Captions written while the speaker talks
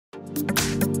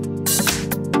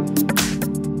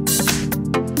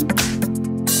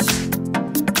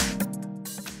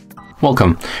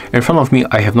Welcome. In front of me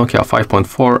I have Nokia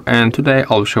 5.4 and today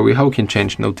I'll show you how we can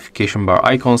change notification bar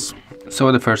icons. So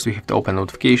at the first we have to open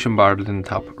notification bar, then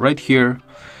tap right here.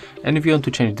 And if you want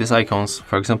to change these icons,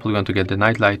 for example you want to get the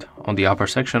night light on the upper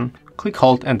section, click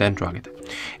hold and then drag it.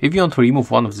 If you want to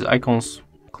remove one of these icons,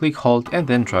 click hold and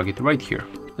then drag it right here.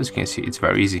 As you can see, it's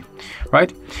very easy,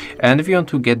 right? And if you want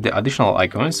to get the additional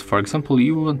icons, for example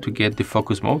you want to get the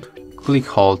focus mode, click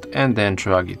hold and then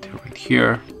drag it right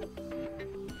here.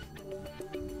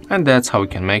 And that's how we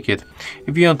can make it.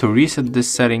 If you want to reset these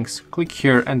settings, click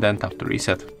here and then tap to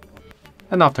reset.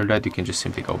 And after that you can just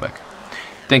simply go back.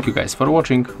 Thank you guys for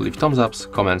watching, leave thumbs ups,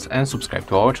 comments and subscribe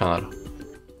to our channel.